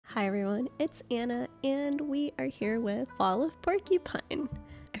Hi everyone, it's Anna, and we are here with Fall of Porcupine.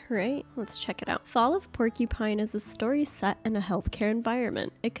 Alright, let's check it out. Fall of Porcupine is a story set in a healthcare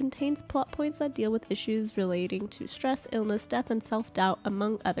environment. It contains plot points that deal with issues relating to stress, illness, death, and self-doubt,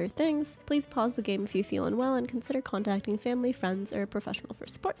 among other things. Please pause the game if you feel unwell and consider contacting family, friends, or a professional for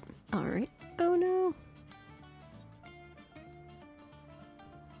support. Alright. Oh no.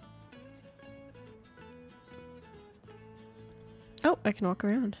 Oh, I can walk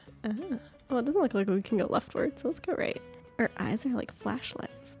around. Well, it doesn't look like we can go leftward, so let's go right. Our eyes are like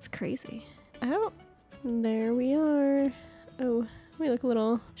flashlights. It's crazy. Oh, there we are. Oh, we look a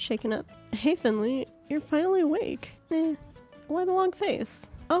little shaken up. Hey, Finley, you're finally awake. Why the long face?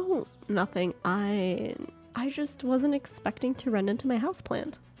 Oh, nothing. I just wasn't expecting to run into my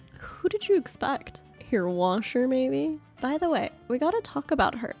houseplant. Who did you expect? Your washer, maybe? By the way, we gotta talk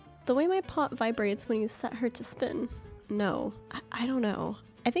about her. The way my pot vibrates when you set her to spin. No, I don't know.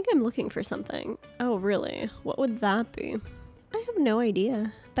 I think I'm looking for something. Oh, really? What would that be? I have no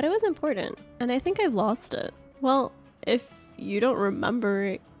idea, but it was important, and I think I've lost it. Well, if you don't remember,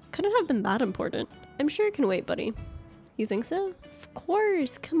 it couldn't have been that important. I'm sure it can wait, buddy. You think so? Of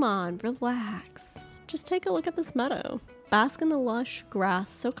course, come on, relax. Just take a look at this meadow. Bask in the lush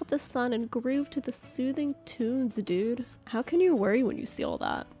grass, soak up the sun, and groove to the soothing tunes, dude. How can you worry when you see all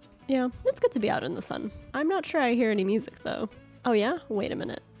that? Yeah, it's good to be out in the sun. I'm not sure I hear any music though. Oh yeah? Wait a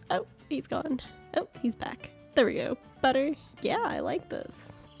minute. Oh, he's gone. Oh, he's back. There we go. Better? Yeah, I like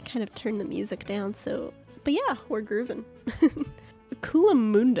this. I kind of turned the music down, so... But yeah, we're grooving.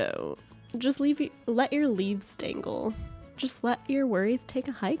 Culamundo. Just let your leaves dangle. Just let your worries take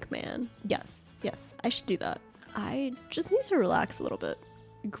a hike, man. Yes, I should do that. I just need to relax a little bit.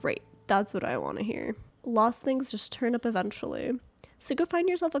 Great, that's what I want to hear. Lost things just turn up eventually. So go find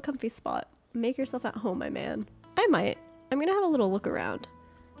yourself a comfy spot. Make yourself at home, my man. I might. I'm gonna have a little look around.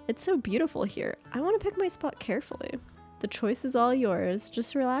 It's so beautiful here. I want to pick my spot carefully. The choice is all yours.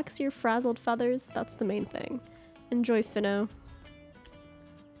 Just relax your frazzled feathers. That's the main thing. Enjoy, Finno.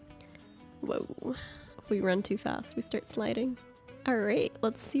 Whoa. If we run too fast, we start sliding. Alright,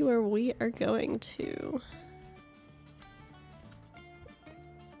 let's see where we are going to.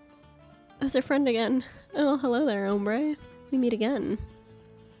 There's our friend again. Oh, hello there, hombre. We meet again.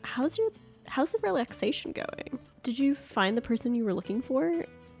 How's the relaxation going? Did you find the person you were looking for?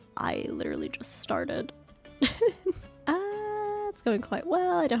 I literally just started. It's going quite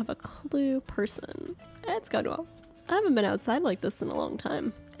well. I don't have a clue. Person. It's going well. I haven't been outside like this in a long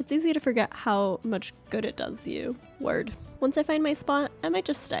time. It's easy to forget how much good it does you. Word. Once I find my spot, I might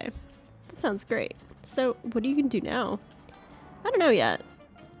just stay. That sounds great. So, what do you do now? I don't know yet.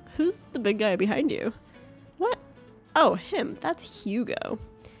 Who's the big guy behind you? What? Oh, him. That's Hugo.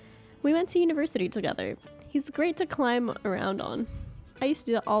 We went to university together. He's great to climb around on. I used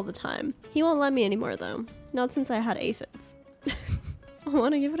to do that all the time. He won't let me anymore though. Not since I had aphids.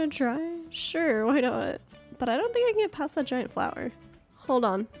 Want to give it a try? Sure, why not? But I don't think I can get past that giant flower. Hold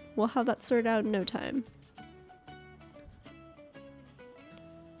on. We'll have that sorted out in no time.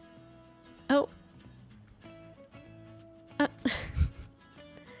 Oh.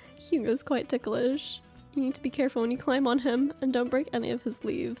 Hugo's quite ticklish. You need to be careful when you climb on him, and don't break any of his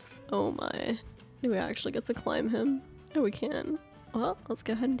leaves. Oh my. Do we actually get to climb him? Oh, we can. Well, let's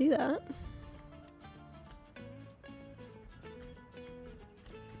go ahead and do that.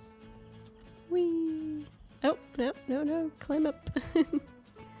 Whee! Oh, no. Climb up.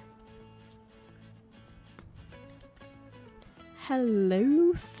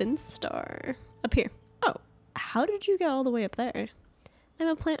 Hello, Finstar. Up here. Oh, how did you get all the way up there? I'm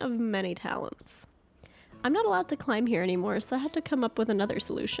a plant of many talents. I'm not allowed to climb here anymore, so I had to come up with another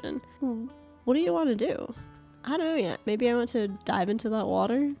solution. What do you want to do? I don't know yet. Maybe I want to dive into that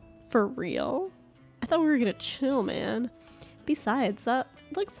water? For real? I thought we were gonna chill, man. Besides, that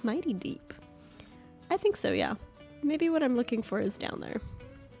looks mighty deep. I think so, yeah. Maybe what I'm looking for is down there.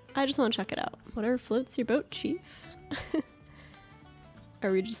 I just want to check it out. Whatever floats your boat, chief.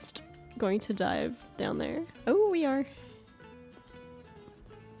 Are we just going to dive down there? Oh, we are.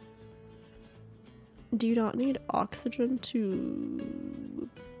 Do you not need oxygen to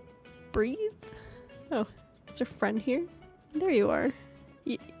breathe? Oh, is there a friend here? There you are.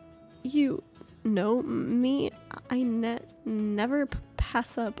 You know me? I never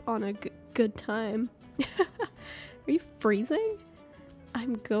pass up on a good time. Are you freezing?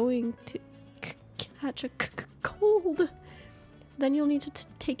 I'm going to catch a cold. Then you'll need to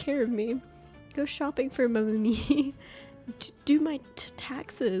take care of me. Go shopping for me. Do my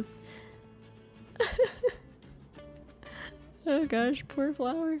taxes. Oh gosh, poor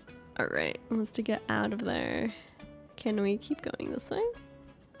flower. Alright, let's to get out of there. Can we keep going this way?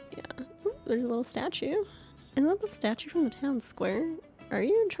 there's a little statue. Isn't that the statue from the town square? Are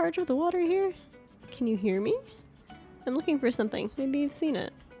you in charge of the water here? Can you hear me? I'm looking for something. Maybe you've seen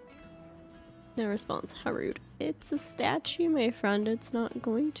it. No response. How rude. It's a statue, my friend. It's not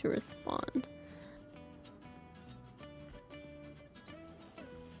going to respond.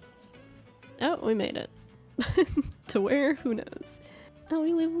 Oh, we made it. To where? Who knows? Oh,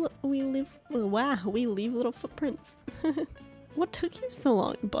 we leave little footprints. What took you so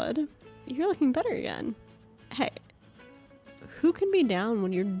long, bud? You're looking better again. Hey, who can be down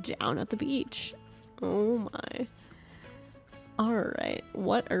when you're down at the beach? Oh my. Alright,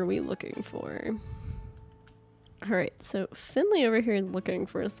 what are we looking for? Alright, so Finley over here looking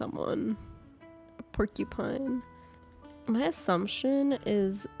for someone. A porcupine. My assumption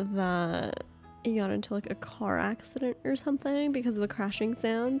is that he got into like a car accident or something because of the crashing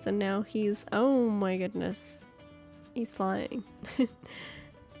sounds, and now he's, oh my goodness, he's flying.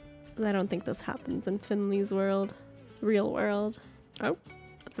 I don't think this happens in Finley's world. Real world. Oh,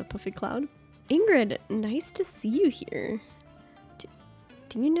 that's a puffy cloud. Ingrid, nice to see you here.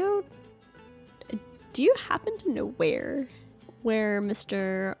 Do you know, do you happen to know where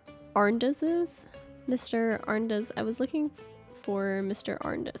Mr. Arndas is? Mr. Arndas, I was looking for Mr.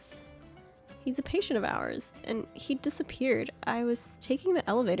 Arndas. He's a patient of ours, and he disappeared. I was taking the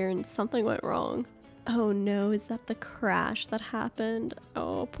elevator and something went wrong. Oh no, is that the crash that happened?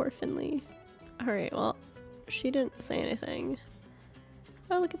 Oh, poor Finley. Alright, well, she didn't say anything.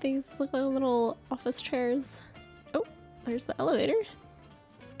 Oh, look at these little office chairs. Oh, there's the elevator.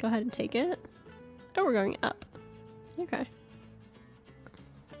 Let's go ahead and take it. Oh, we're going up. Okay.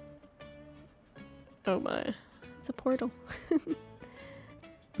 Oh my, it's a portal.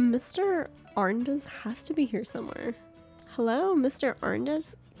 Mr. Arndas has to be here somewhere. Hello, Mr.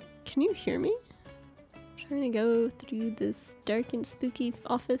 Arndas? Can you hear me? I'm trying to go through this dark and spooky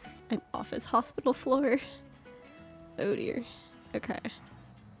hospital floor. Oh dear. Okay.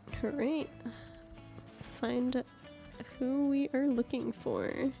 Alright. Let's find who we are looking for.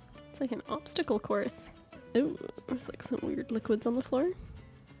 It's like an obstacle course. Oh, there's like some weird liquids on the floor.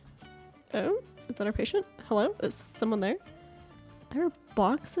 Oh, is that our patient? Hello? Is someone there? There are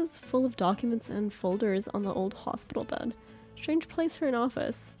boxes full of documents and folders on the old hospital bed. Strange place for an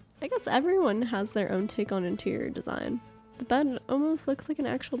office. I guess everyone has their own take on interior design. The bed almost looks like an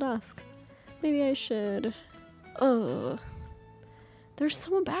actual desk. Maybe I should... Oh, there's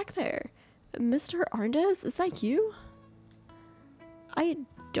someone back there. Mr. Arndas, is that you? I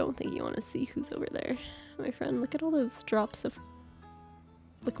don't think you want to see who's over there, my friend. Look at all those drops of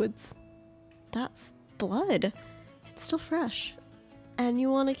liquids. That's blood. It's still fresh. And you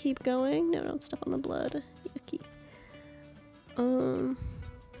want to keep going? No, don't step on the blood. Yucky. Oh.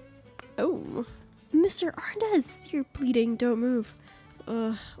 Mr. Arndas, you're bleeding. Don't move.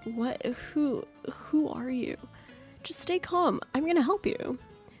 What? Who are you? Just stay calm. I'm gonna help you.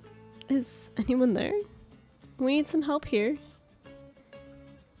 Is anyone there? We need some help here.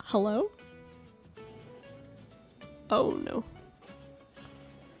 Hello? Oh no.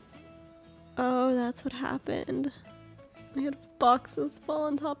 Oh, that's what happened. We had boxes fall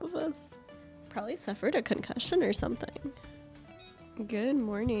on top of us. Probably suffered a concussion or something. Good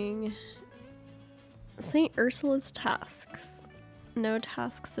morning. St. Ursula's tasks. No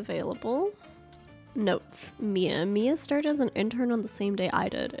tasks available. Notes. Mia. Mia started as an intern on the same day I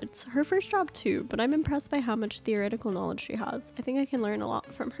did. It's her first job too, but I'm impressed by how much theoretical knowledge she has. I think I can learn a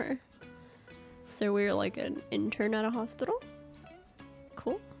lot from her. So we're like an intern at a hospital?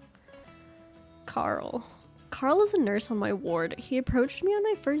 Cool. Carl. Carl is a nurse on my ward. He approached me on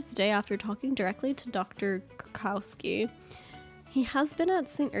my first day after talking directly to Dr. Krakowski. He has been at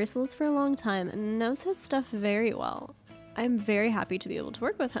St. Ursula's for a long time and knows his stuff very well. I'm very happy to be able to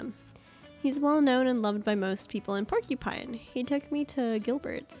work with him. He's well known and loved by most people in Porcupine. He took me to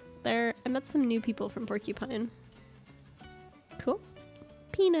Gilbert's. There, I met some new people from Porcupine. Cool.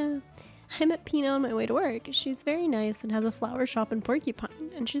 Pina. I met Pina on my way to work. She's very nice and has a flower shop in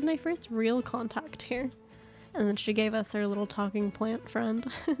Porcupine, and she's my first real contact here. And then she gave us our little talking plant friend.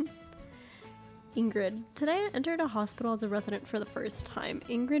 Ingrid. Today I entered a hospital as a resident for the first time.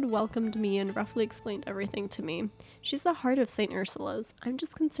 Ingrid welcomed me and roughly explained everything to me. She's the heart of St. Ursula's. I'm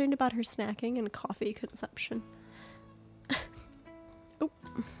just concerned about her snacking and coffee consumption. Oh.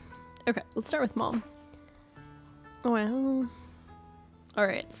 Okay, let's start with Mom. Well...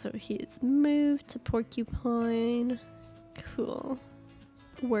 Alright, so he's moved to Porcupine. Cool.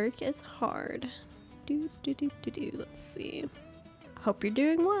 Work is hard. Let's see. Hope you're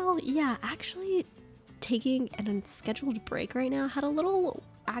doing well. Yeah, actually taking an unscheduled break right now. Had a little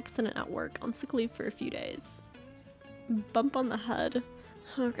accident at work, on sick leave for a few days. Bump on the head.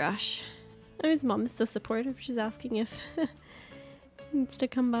 Oh gosh. Oh, his mom is so supportive. She's asking if he needs to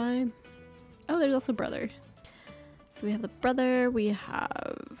come by. Oh, there's also brother. So we have the brother, we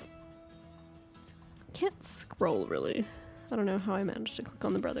have... Can't scroll really. I don't know how I managed to click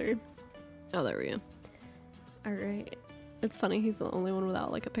on the brother. Oh, there we go. Alright. It's funny, he's the only one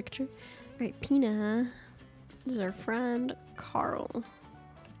without like a picture. Alright, Pina. This is our friend, Carl.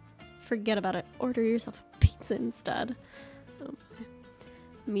 Forget about it. Order yourself a pizza instead. Oh my.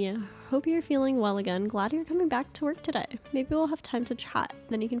 Mia, hope you're feeling well again. Glad you're coming back to work today. Maybe we'll have time to chat.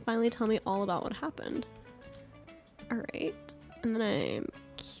 Then you can finally tell me all about what happened. Alright. And then I'm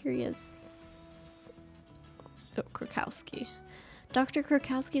curious. Oh, Krakowski. Dr.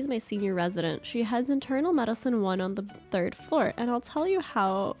 Krakowski is my senior resident. She heads internal medicine 1 on the 3rd floor, and I'll tell you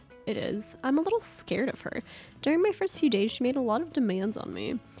how it is. I'm a little scared of her. During my first few days, she made a lot of demands on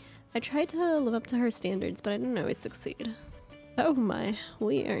me. I tried to live up to her standards, but I didn't always succeed. Oh my,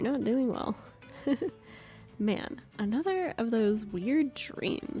 we are not doing well. Man, another of those weird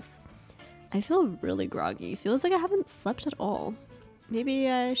dreams. I feel really groggy. Feels like I haven't slept at all. Maybe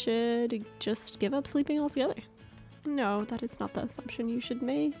I should just give up sleeping altogether. No, that is not the assumption you should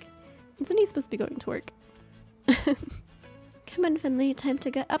make. Isn't he supposed to be going to work? Come on, Finley. Time to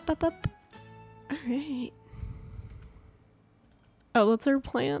get up. Alright. Oh, that's our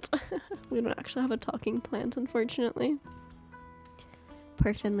plant. We don't actually have a talking plant, unfortunately.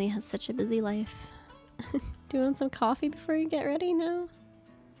 Poor Finley has such a busy life. Do you want some coffee before you get ready? No?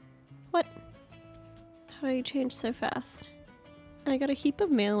 What? How do you change so fast? I got a heap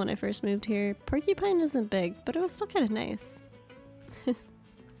of mail when I first moved here. Porcupine isn't big, but it was still kind of nice.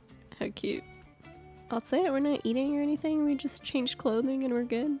 How cute. I'll say it, we're not eating or anything. We just changed clothing and we're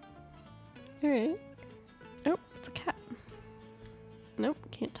good. Alright. Oh, it's a cat. Nope,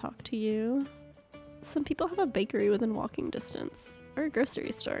 can't talk to you. Some people have a bakery within walking distance. Or a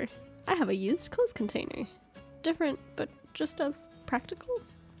grocery store. I have a used clothes container. Different, but just as practical.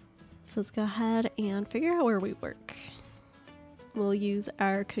 So let's go ahead and figure out where we work. We'll use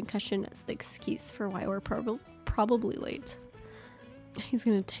our concussion as the excuse for why we're probably late. He's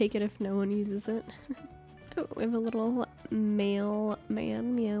gonna take it if no one uses it. Oh, we have a little mail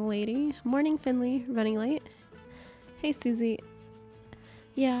lady. Morning, Finley. Running late? Hey, Susie.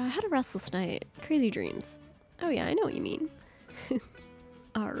 Yeah, I had a restless night. Crazy dreams. Oh yeah, I know what you mean.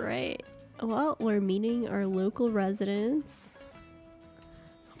 Alright. Well, we're meeting our local residents.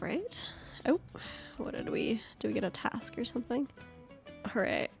 Alright. Oh, what did we get a task or something?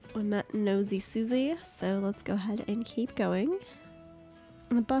 Alright, we met Nosy Susie, so let's go ahead and keep going.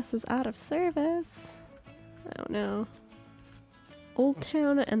 The bus is out of service. Oh no. Old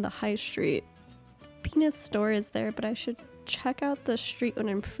Town and the High Street. Pina's store is there, but I should check out the street when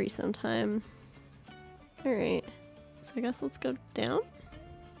I'm free sometime. Alright, so I guess let's go down.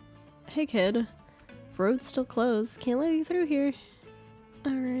 Hey kid, road's still closed. Can't let you through here.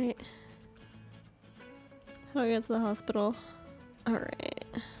 Alright. How do I get to the hospital? Alright.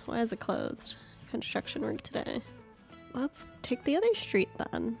 Why is it closed? Construction work today. Let's take the other street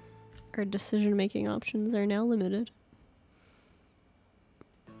then. Our decision-making options are now limited.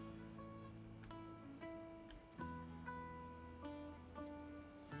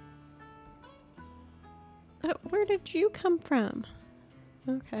 Oh, where did you come from?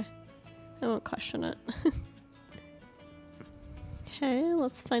 Okay. I won't question it. Okay,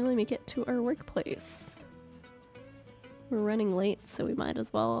 let's finally make it to our workplace. We're running late, so we might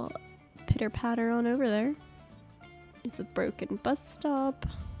as well pitter-patter on over there. It's a broken bus stop.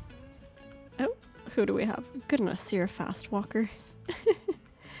 Oh, who do we have? Goodness, you're a fast walker.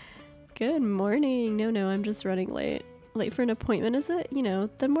 Good morning. No, I'm just running late. Late for an appointment, is it? You know,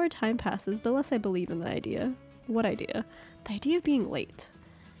 the more time passes, the less I believe in the idea. What idea? The idea of being late.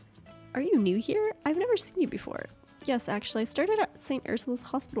 Are you new here? I've never seen you before. Yes, actually, I started at St. Ursula's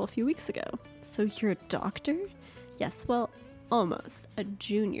Hospital a few weeks ago. So you're a doctor? Yes, well, almost. A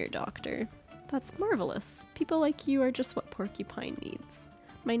junior doctor. That's marvelous. People like you are just what Porcupine needs.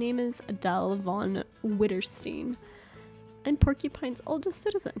 My name is Adele von Witterstein. I'm Porcupine's oldest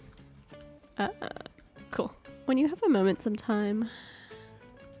citizen. Cool. When you have a moment sometime,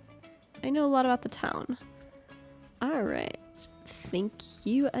 I know a lot about the town. Alright. Thank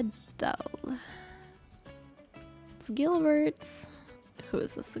you, Adele. It's Gilbert's. Who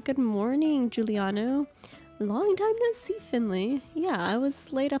is this? Good morning, Giuliano. Long time no see, Finley. Yeah, I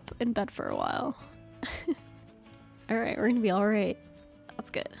was laid up in bed for a while. Alright, we're gonna be alright.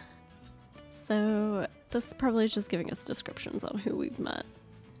 That's good. So, this probably is just giving us descriptions on who we've met.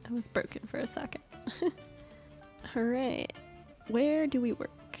 I was broken for a second. Alright, where do we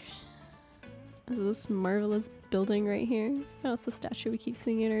work? Is this marvelous building right here? Oh, it's the statue we keep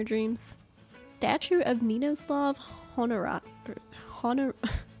seeing in our dreams. statue of Ninoslav Honor.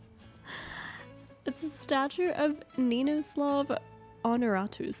 It's a statue of Ninoslav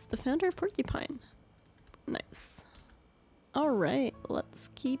Honoratus, the founder of Porcupine. Nice. Alright,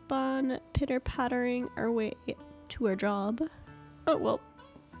 let's keep on pitter-pattering our way to our job. Oh, well,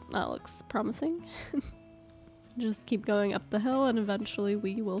 that looks promising. Just keep going up the hill and eventually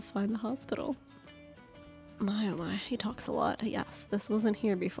we will find the hospital. My oh my, he talks a lot. Yes, this wasn't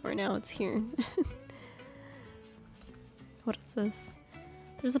here before, now it's here. What is this?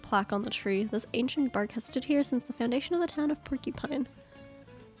 There's a plaque on the tree. This ancient bark has stood here since the foundation of the town of Porcupine.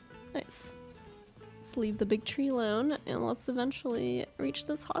 Nice. Let's leave the big tree alone and let's eventually reach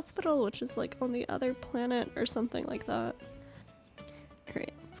this hospital, which is like on the other planet or something like that.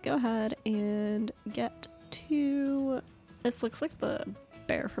 Alright, let's go ahead and get to... This looks like the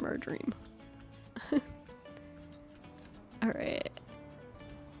bear from our dream. Alright.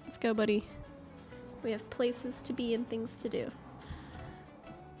 Let's go, buddy. We have places to be and things to do.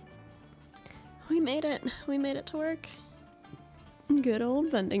 We made it. We made it to work. Good old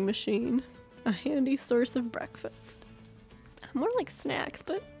vending machine. A handy source of breakfast. More like snacks,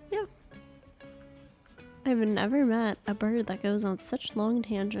 but yeah. I've never met a bird that goes on such long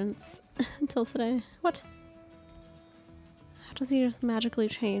tangents until today. What? How does he just magically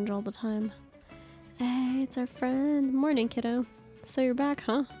change all the time? Hey, it's our friend. Morning, kiddo. So you're back,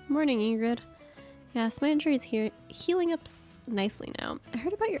 huh? Morning, Ingrid. Yes, my injury's here, healing up nicely now. I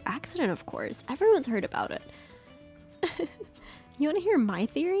heard about your accident, of course. Everyone's heard about it. You want to hear my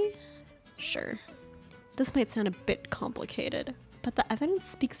theory? Sure. This might sound a bit complicated, but the evidence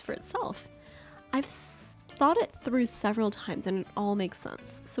speaks for itself. I've thought it through several times and it all makes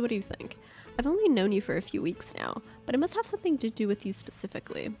sense. So what do you think? I've only known you for a few weeks now, but it must have something to do with you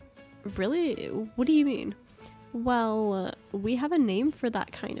specifically. Really? What do you mean? Well, we have a name for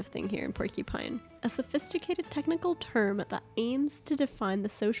that kind of thing here in Porcupine. A sophisticated technical term that aims to define the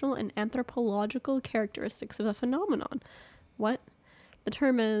social and anthropological characteristics of the phenomenon. What? The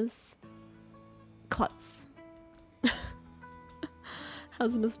term is... klutz.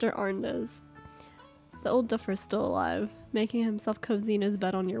 How's Mr. Arndez? The old duffer's still alive, making himself cozy in his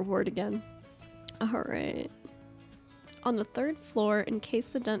bed on your ward again. Alright. On the 3rd floor, in case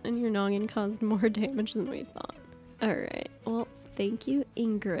the dent in your noggin caused more damage than we thought. Alright, well, thank you,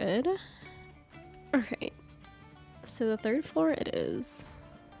 Ingrid. Alright, so the 3rd floor it is.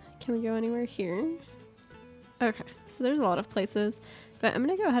 Can we go anywhere here? Okay, so there's a lot of places, but I'm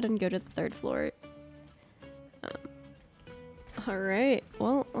gonna go ahead and go to the 3rd floor. Alright,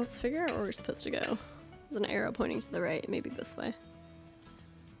 well, let's figure out where we're supposed to go. There's an arrow pointing to the right, maybe this way.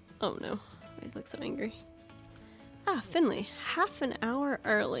 Oh no, why does he look so angry? Ah, Finley, half an hour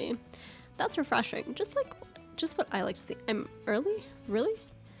early. That's refreshing, just what I like to see. I'm early? Really?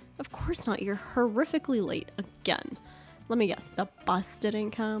 Of course not, you're horrifically late again. Let me guess, the bus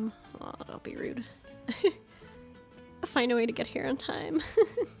didn't come? Oh, don't be rude. Find a way to get here on time.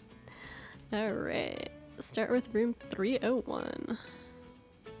 Alright, start with room 301.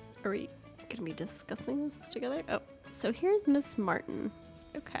 Are we gonna be discussing this together? Oh, so here's Miss Martin.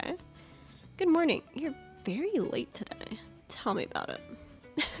 Okay. Good morning. You're very late today. Tell me about it.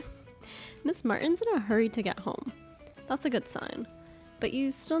 Miss Martin's in a hurry to get home. That's a good sign. But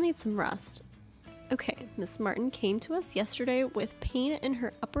you still need some rest. Okay, Miss Martin came to us yesterday with pain in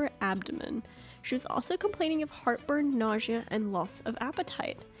her upper abdomen. She was also complaining of heartburn, nausea, and loss of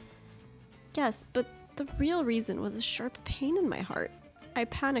appetite. Yes, but the real reason was a sharp pain in my heart. I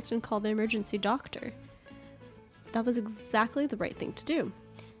panicked and called the emergency doctor. That was exactly the right thing to do.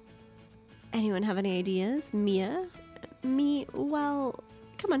 Anyone have any ideas? Mia? Me? Well,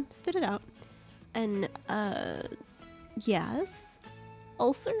 come on, spit it out. Yes?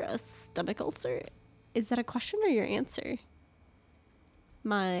 Ulcer? A stomach ulcer? Is that a question or your answer?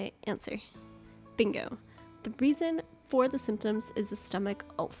 My answer. Bingo. The reason for the symptoms is a stomach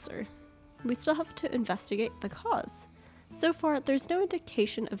ulcer. We still have to investigate the cause. So far, there's no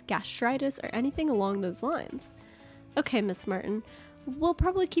indication of gastritis or anything along those lines. Okay, Miss Martin, we'll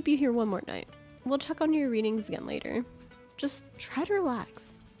probably keep you here one more night. We'll check on your readings again later. Just try to relax.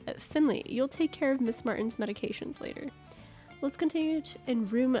 Finley, you'll take care of Miss Martin's medications later. Let's continue in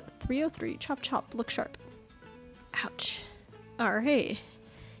room 303. Chop chop, look sharp. Ouch. Alright.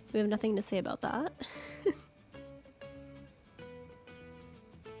 We have nothing to say about that.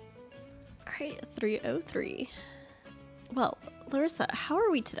 Alright, 303. Well, Larissa, how are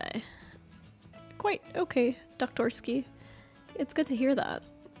we today? Quite okay, Doktorski. It's good to hear that.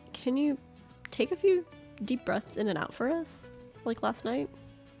 Can you take a few deep breaths in and out for us? Like last night?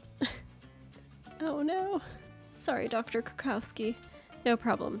 Oh no. Sorry, Dr. Krakowski. No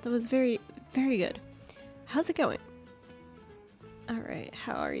problem. That was very, Very good. How's it going? Alright,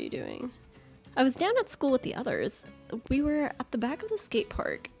 how are you doing? I was down at school with the others. We were at the back of the skate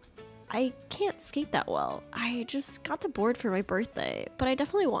park. I can't skate that well. I just got the board for my birthday, but I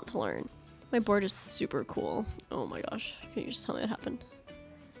definitely want to learn. My board is super cool. Oh my gosh, can you just tell me what happened?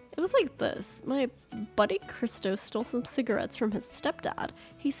 It was like this. My buddy Christo stole some cigarettes from his stepdad.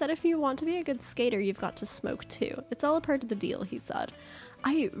 He said if you want to be a good skater, you've got to smoke too. It's all a part of the deal, he said.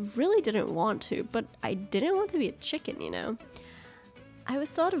 I really didn't want to, but I didn't want to be a chicken, you know? I was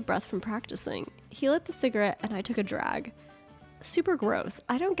still out of breath from practicing. He lit the cigarette and I took a drag. Super gross.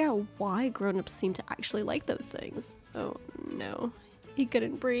 I don't get why grown-ups seem to actually like those things. Oh no. He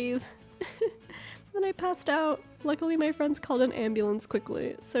couldn't breathe. Then I passed out. Luckily my friends called an ambulance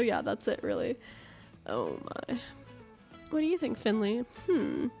quickly. So yeah, that's it really. Oh my. What do you think, Finley?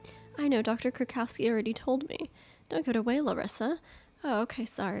 I know Dr. Krakowski already told me. Don't go away, Larissa. Oh, okay,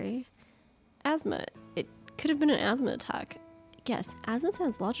 sorry. Asthma. It could have been an asthma attack. Yes, asthma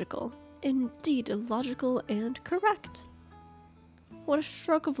sounds logical. Indeed, logical and correct. What a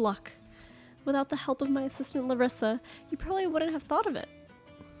stroke of luck. Without the help of my assistant Larissa, you probably wouldn't have thought of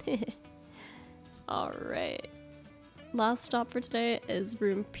it. Alright. Last stop for today is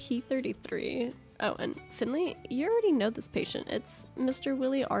room P33. Oh, and Finley, you already know this patient. It's Mr.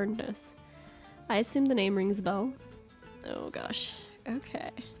 Willie Arndus. I assume the name rings a bell. Oh gosh.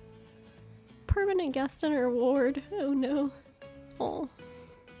 Okay. Permanent guest in our ward. Oh no. Oh.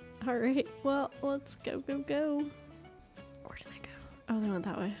 Alright, well, let's go. Where did they go? Oh, they went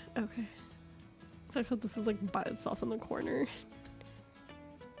that way. Okay. I thought this is like by itself in the corner.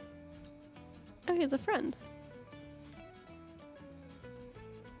 Oh, he has a friend.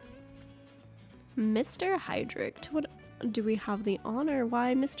 Mr. Heydrich, what do we have the honor?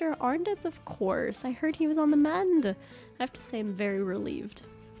 Why, Mr. Arnditz, of course. I heard he was on the mend. I have to say I'm very relieved.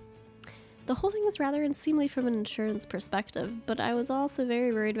 The whole thing is rather unseemly from an insurance perspective, but I was also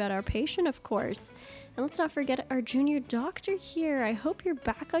very worried about our patient, of course. And let's not forget our junior doctor here. I hope you're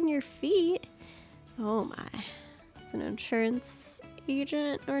back on your feet. Oh my. It's an insurance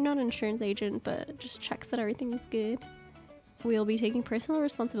agent, or not insurance agent, but just checks that everything's good. We'll be taking personal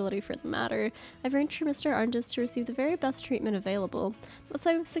responsibility for the matter. I've arranged for Mr. Arndis to receive the very best treatment available. That's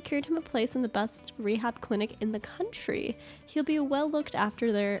why we've secured him a place in the best rehab clinic in the country. He'll be well looked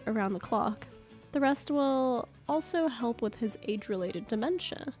after there around the clock. The rest will also help with his age-related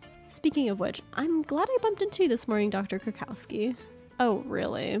dementia. Speaking of which, I'm glad I bumped into you this morning, Dr. Krakowski. Oh,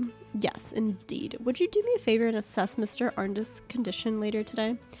 really? Yes, indeed. Would you do me a favor and assess Mr. Arndis' condition later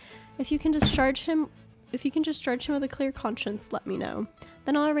today? If you can discharge him with a clear conscience, let me know.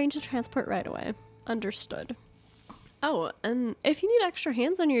 Then I'll arrange a transport right away. Understood. Oh, and if you need extra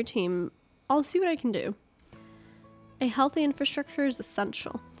hands on your team, I'll see what I can do. A healthy infrastructure is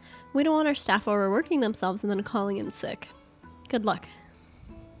essential. We don't want our staff overworking themselves and then calling in sick. Good luck.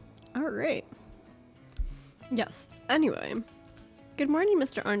 Alright. Yes, anyway. Good morning,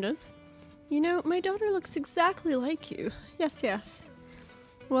 Mr. Arndis. You know, my daughter looks exactly like you. Yes.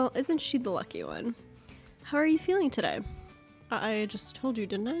 Well, isn't she the lucky one? How are you feeling today? I just told you,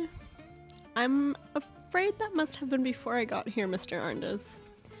 didn't I? I'm afraid that must have been before I got here, Mr. Arndis.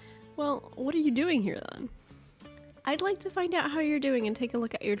 Well, what are you doing here then? I'd like to find out how you're doing and take a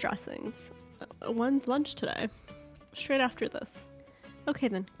look at your dressings. When's lunch today? Straight after this. Okay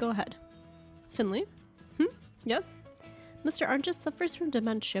then, go ahead. Finley? Yes? Mr. Arndis suffers from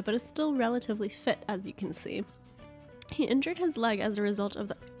dementia but is still relatively fit, as you can see. He injured his leg as a result of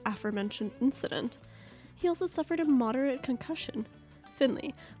the aforementioned incident. He also suffered a moderate concussion.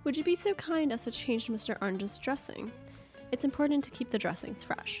 Finley, would you be so kind as to change Mr. Arndis' dressing? It's important to keep the dressings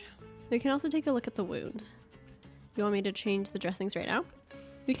fresh. We can also take a look at the wound. You want me to change the dressings right now?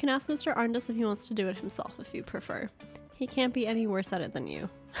 You can ask Mr. Arndis if he wants to do it himself if you prefer. He can't be any worse at it than you.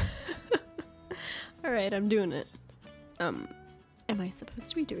 Alright, I'm doing it. Am I supposed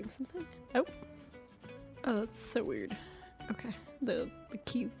to be doing something? Oh, that's so weird. Okay, the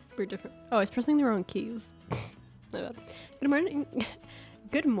keys were different. Oh, I was pressing the wrong keys. My bad. Good morning.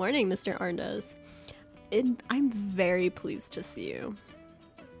 Good morning, Mr. Arndis. I'm very pleased to see you.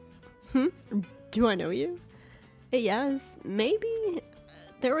 Do I know you? Yes, maybe.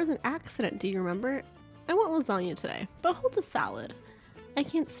 There was an accident, do you remember? I want lasagna today, but hold the salad. I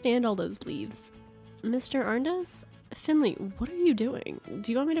can't stand all those leaves. Mr. Arndis? Finley, what are you doing?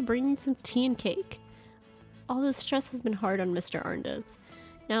 Do you want me to bring you some tea and cake? All this stress has been hard on Mr. Arndis.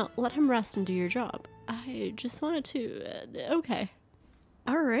 Now, let him rest and do your job. I just wanted to... okay.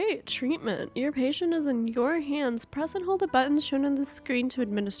 Alright, treatment. Your patient is in your hands. Press and hold the buttons shown on the screen to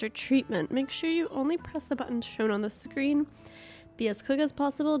administer treatment. Make sure you only press the buttons shown on the screen. Be as quick as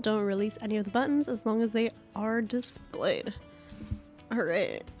possible. Don't release any of the buttons as long as they are displayed. All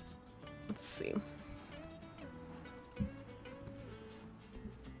right. Let's see.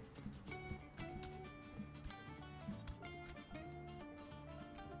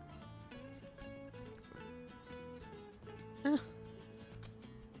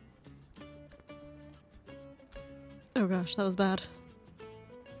 Oh gosh, that was bad.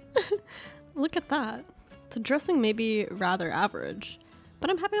 Look at that. The dressing may be rather average,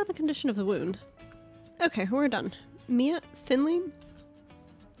 but I'm happy with the condition of the wound. Okay, we're done. Mia, Finley,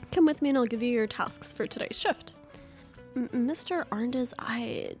 come with me and I'll give you your tasks for today's shift. Mr. Arnd's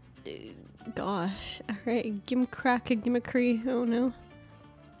gosh. Alright, gimme crack, gimme cree. Oh no.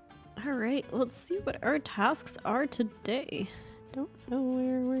 Alright, let's see what our tasks are today. Don't know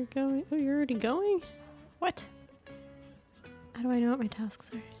where we're going. Oh, you're already going? What? How do I know what my tasks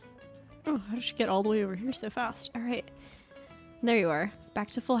are? Oh, how did she get all the way over here so fast? Alright. There you are.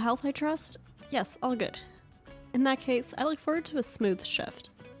 Back to full health, I trust? Yes, all good. In that case, I look forward to a smooth shift.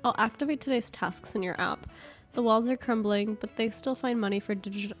 I'll activate today's tasks in your app. The walls are crumbling, but they still find money for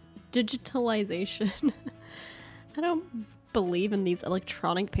digitalization. I don't believe in these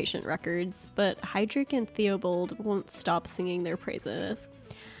electronic patient records, but Hydric and Theobald won't stop singing their praises.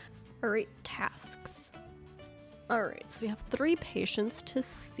 Alright, tasks. Alright, so we have 3 patients to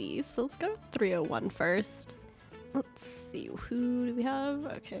see, so let's go to 301 first. Let's see, who do we have?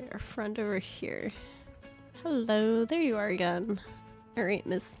 Okay, our friend over here. Hello, there you are again. Alright,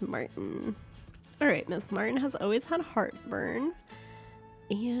 Miss Martin. Alright, Miss Martin has always had heartburn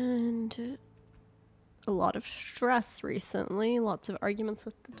and a lot of stress recently, lots of arguments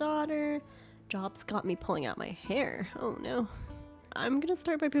with the daughter. Jobs got me pulling out my hair. Oh no. I'm gonna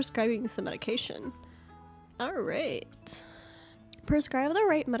start by prescribing some medication. Alright. Prescribe the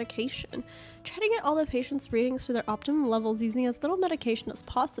right medication. Try to get all the patients' readings to their optimum levels using as little medication as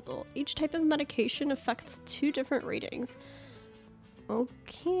possible. Each type of medication affects 2 different readings.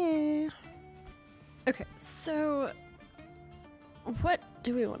 Okay. Okay, so what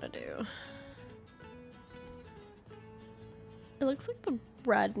do we want to do? It looks like the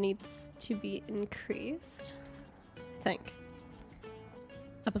red needs to be increased, I think.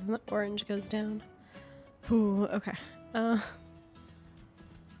 But then the orange goes down. Ooh, okay. I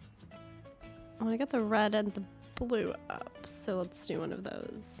want to get the red and the blue up, so let's do one of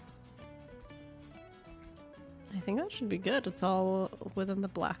those. I think that should be good. It's all within the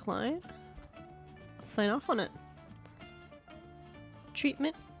black line. Let's sign off on it.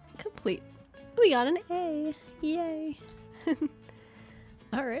 Treatment complete. We got an A. Yay.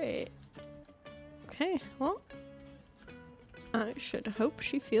 Alright. Okay, well, I should hope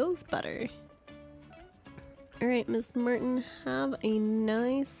she feels better. Alright, Miss Martin, have a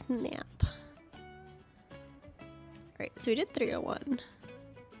nice nap. Alright, so we did 301.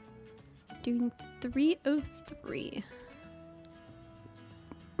 Doing 303.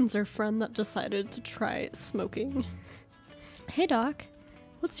 It's our friend that decided to try smoking. Hey Doc,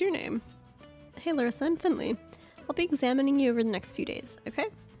 what's your name? Hey Larissa, I'm Finley. I'll be examining you over the next few days, okay?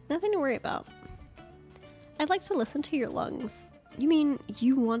 Nothing to worry about. I'd like to listen to your lungs. You mean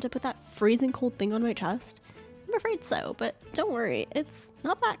you want to put that freezing cold thing on my chest? I'm afraid so, but don't worry, it's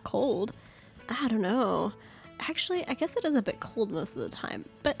not that cold. I don't know. Actually, I guess it is a bit cold most of the time,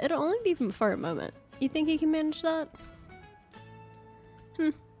 but it'll only be for a moment. You think you can manage that?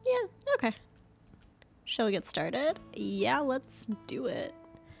 Yeah, okay. Shall we get started? Yeah, let's do it.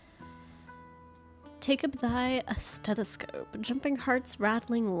 Take up a stethoscope. Jumping hearts,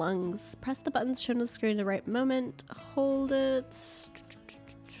 rattling lungs. Press the buttons shown on the screen at the right moment. Hold it.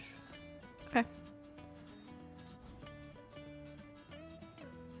 Okay.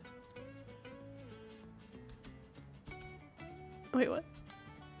 Wait, what?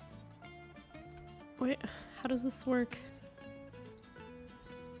 Wait, how does this work?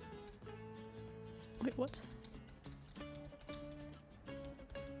 Wait, what?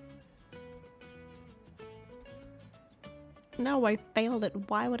 No, I failed it.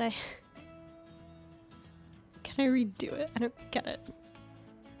 Why would I? Can I redo it? I don't get it.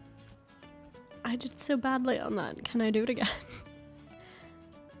 I did so badly on that. Can I do it again?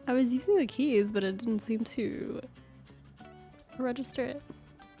 I was using the keys, but it didn't seem to register it.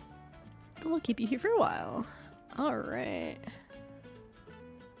 We'll keep you here for a while. Alright.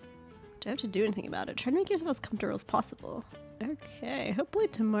 Do I have to do anything about it? Try to make yourself as comfortable as possible. Okay, hopefully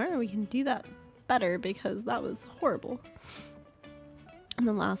tomorrow we can do that better because that was horrible. And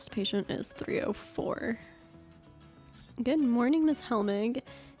the last patient is 304. Good morning, Miss Helmig.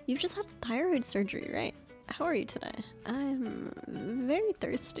 You've just had thyroid surgery, right? How are you today? I'm very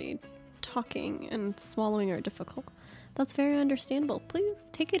thirsty. Talking and swallowing are difficult. That's very understandable. Please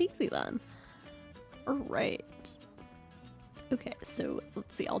take it easy then. Alright. Okay, so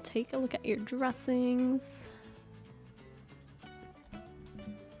let's see. I'll take a look at your dressings.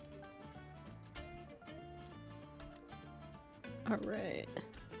 Alright.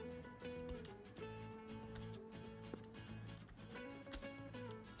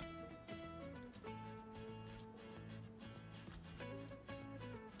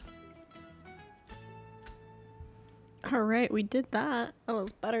 Alright, we did that. That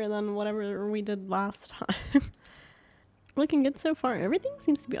was better than whatever we did last time. Looking good so far. Everything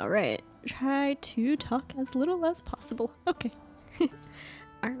seems to be alright. Try to talk as little as possible. Okay.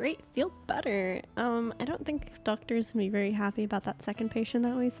 Alright, feel better. I don't think doctor's gonna be very happy about that second patient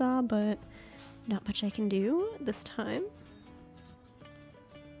that we saw, but not much I can do this time.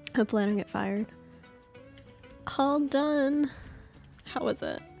 Hopefully I don't get fired. All done. How was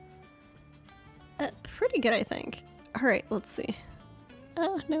it? Pretty good, I think. Alright, let's see.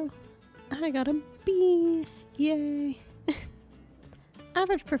 Oh, no. I got a B. Yay.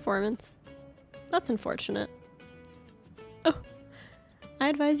 Average performance. That's unfortunate. Oh. I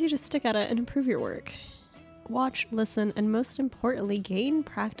advise you to stick at it and improve your work. Watch, listen, and most importantly, gain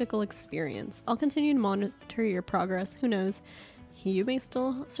practical experience. I'll continue to monitor your progress. Who knows? You may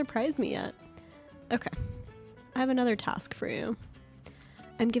still surprise me yet. Okay. I have another task for you.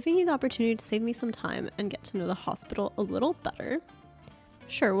 I'm giving you the opportunity to save me some time and get to know the hospital a little better.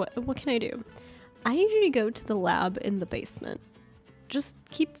 Sure, what can I do? I need you to go to the lab in the basement. Just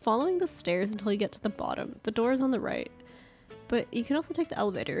keep following the stairs until you get to the bottom. The door is on the right. But you can also take the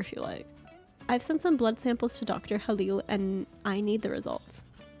elevator if you like. I've sent some blood samples to Dr. Halil and I need the results.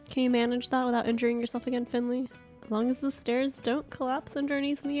 Can you manage that without injuring yourself again, Finley? As long as the stairs don't collapse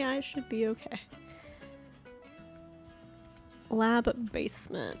underneath me, I should be okay. Lab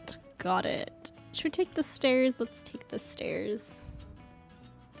basement. Got it. Should we take the stairs? Let's take the stairs.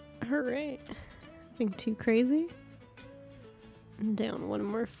 Alright. Nothing too crazy. Down one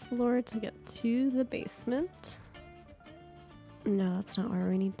more floor to get to the basement. No, that's not where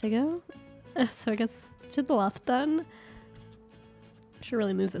we need to go. So I guess to the left then. Should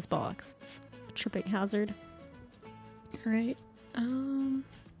really move this box. It's a tripping hazard. Alright.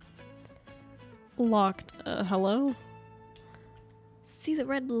 Locked. Hello? See the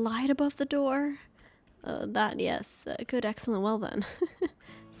red light above the door? That, yes. Good, excellent, well then.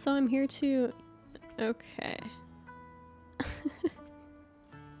 So I'm here to... Okay.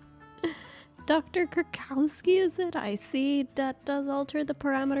 Dr. Krakowski, is it? I see. That does alter the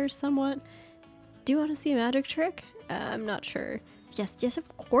parameters somewhat. Do you want to see a magic trick? I'm not sure. Yes,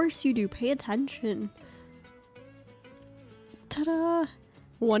 of course you do. Pay attention. Ta-da!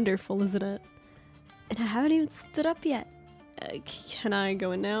 Wonderful, isn't it? And I haven't even stood up yet. Can I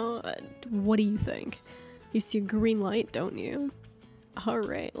go in now? What do you think? You see a green light, don't you?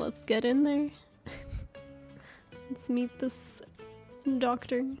 Alright, let's get in there. Let's meet this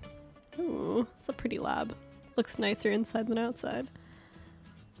doctor. Ooh, it's a pretty lab. Looks nicer inside than outside.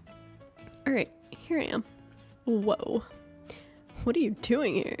 Alright, here I am. Whoa. What are you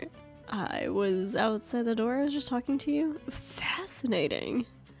doing here? I was outside the door, I was just talking to you. Fascinating.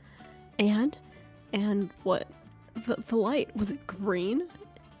 And what? The light, was it green?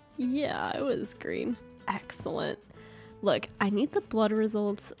 Yeah, it was green. Excellent. Look, I need the blood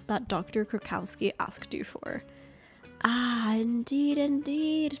results that Dr. Krakowski asked you for. Ah,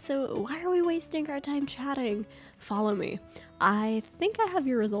 indeed. So why are we wasting our time chatting? Follow me. I think I have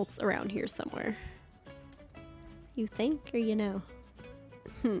your results around here somewhere. You think or you know?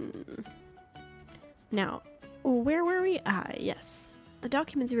 Now, where were we? Ah, yes. The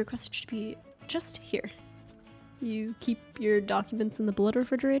documents you requested should be just here. You keep your documents in the blood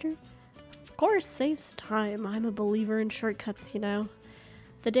refrigerator? Of course, saves time. I'm a believer in shortcuts, you know.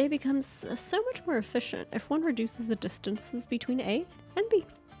 The day becomes so much more efficient if one reduces the distances between A and B.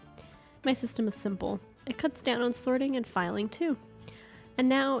 My system is simple. It cuts down on sorting and filing too. And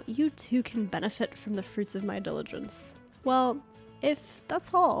now you too can benefit from the fruits of my diligence. Well, if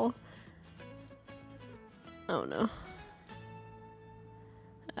that's all... Oh no.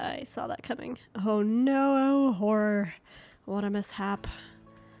 I saw that coming. Oh no, oh horror. What a mishap.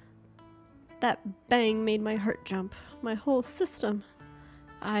 That bang made my heart jump. My whole system.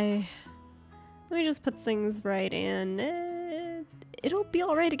 Let me just put things right and it'll be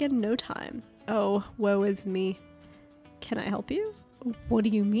alright again in no time. Oh, woe is me. Can I help you? What do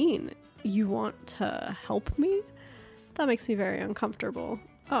you mean? You want to help me? That makes me very uncomfortable.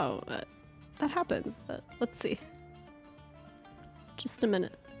 Oh, that happens. Let's see. Just a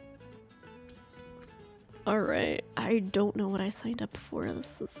minute. Alright, I don't know what I signed up for.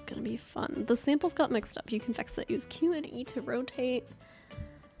 This is gonna be fun. The samples got mixed up. You can fix it. Use Q and E to rotate.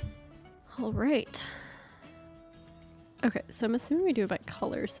 Alright. Okay, so I'm assuming we do it by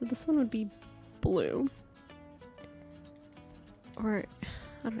color, so this one would be blue. Or,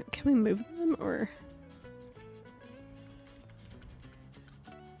 I don't know, can we move them, or...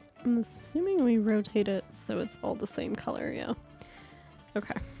 I'm assuming we rotate it so it's all the same color, yeah.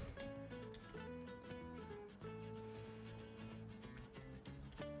 Okay.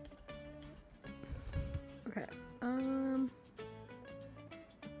 Okay,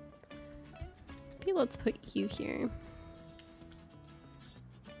 maybe let's put you here.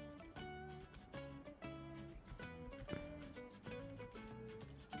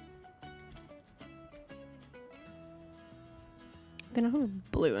 They don't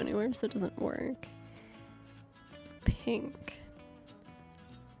have blue anywhere, so it doesn't work. Pink.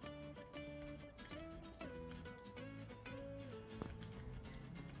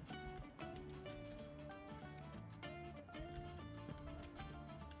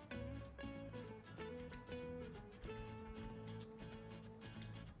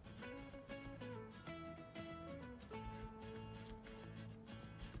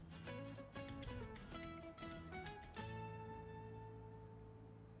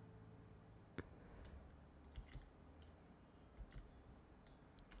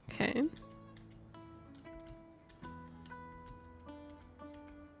 Okay.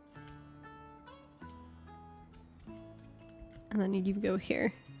 And then you go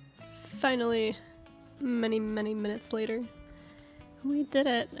here. Finally, many minutes later. We did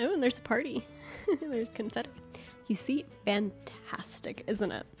it. Oh, and there's a party. There's confetti. You see? Fantastic,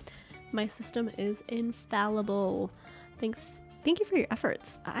 isn't it? My system is infallible. Thank you for your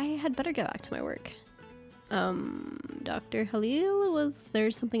efforts. I had better get back to my work. Dr. Halil, was there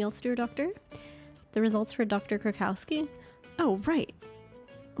something else to your doctor? The results for Dr. Krakowski? Oh, right.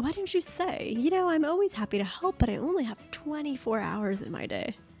 Why didn't you say? You know, I'm always happy to help, but I only have 24 hours in my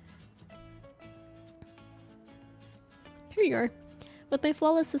day. Here you are. With my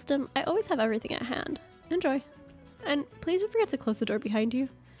flawless system, I always have everything at hand. Enjoy. And please don't forget to close the door behind you.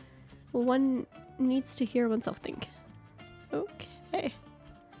 One needs to hear oneself think. Okay.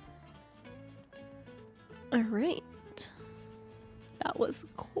 Alright. That was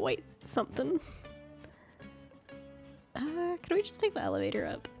quite something. Can we just take the elevator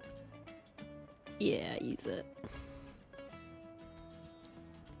up? Yeah, use it.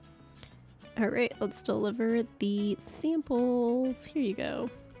 Alright, let's deliver the samples. Here you go.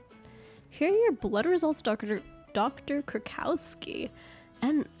 Here are your blood results, Dr. Krakowski.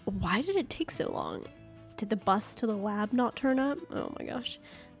 And why did it take so long? Did the bus to the lab not turn up? Oh my gosh.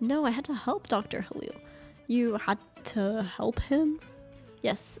 No, I had to help Dr. Halil. You had to help him?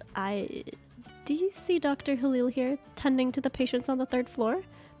 Yes, Do you see Dr. Halil here, tending to the patients on the 3rd floor?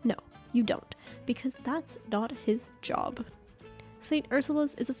 No, you don't, because that's not his job. St.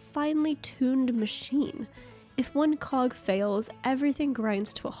 Ursula's is a finely tuned machine. If one cog fails, everything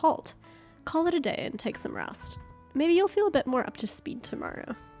grinds to a halt. Call it a day and take some rest. Maybe you'll feel a bit more up to speed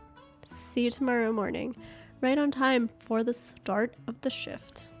tomorrow. See you tomorrow morning, right on time for the start of the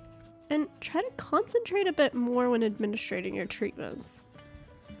shift. And try to concentrate a bit more when administrating your treatments.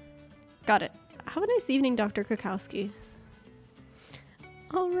 Got it. Have a nice evening, Dr. Krakowski.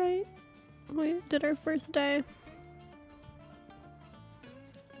 Alright, we did our first day.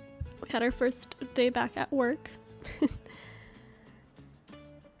 We had our first day back at work.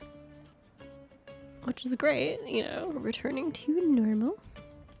 Which is great, you know, returning to normal.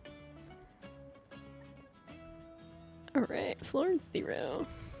 Alright, floor 0.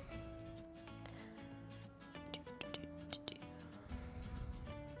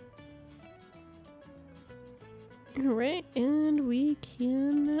 Alright, and we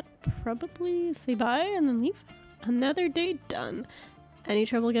can probably say bye and then leave. Another day done. Any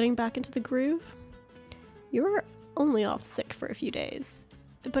trouble getting back into the groove? You were only off sick for a few days,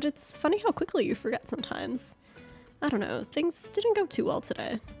 but it's funny how quickly you forget sometimes. I don't know, things didn't go too well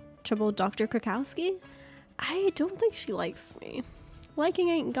today. Trouble with Dr. Krakowski? I don't think she likes me. Liking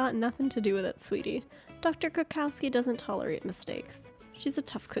ain't got nothing to do with it, sweetie. Dr. Krakowski doesn't tolerate mistakes. She's a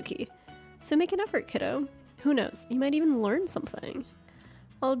tough cookie. So make an effort, kiddo. Who knows, you might even learn something.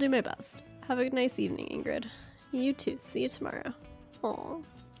 I'll do my best. Have a nice evening, Ingrid. You too. See you tomorrow. Aw,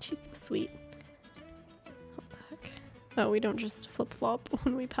 she's so sweet. What the heck? Oh, we don't just flip-flop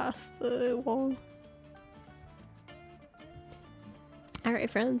when we pass the wall.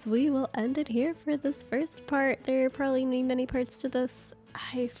 Alright friends, we will end it here for this first part. There are probably many parts to this.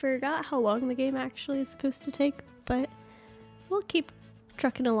 I forgot how long the game actually is supposed to take, but we'll keep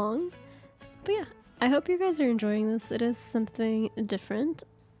trucking along. But yeah, I hope you guys are enjoying this. It is something different.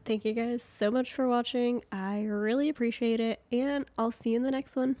 Thank you guys so much for watching. I really appreciate it, and I'll see you in the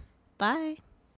next one. Bye!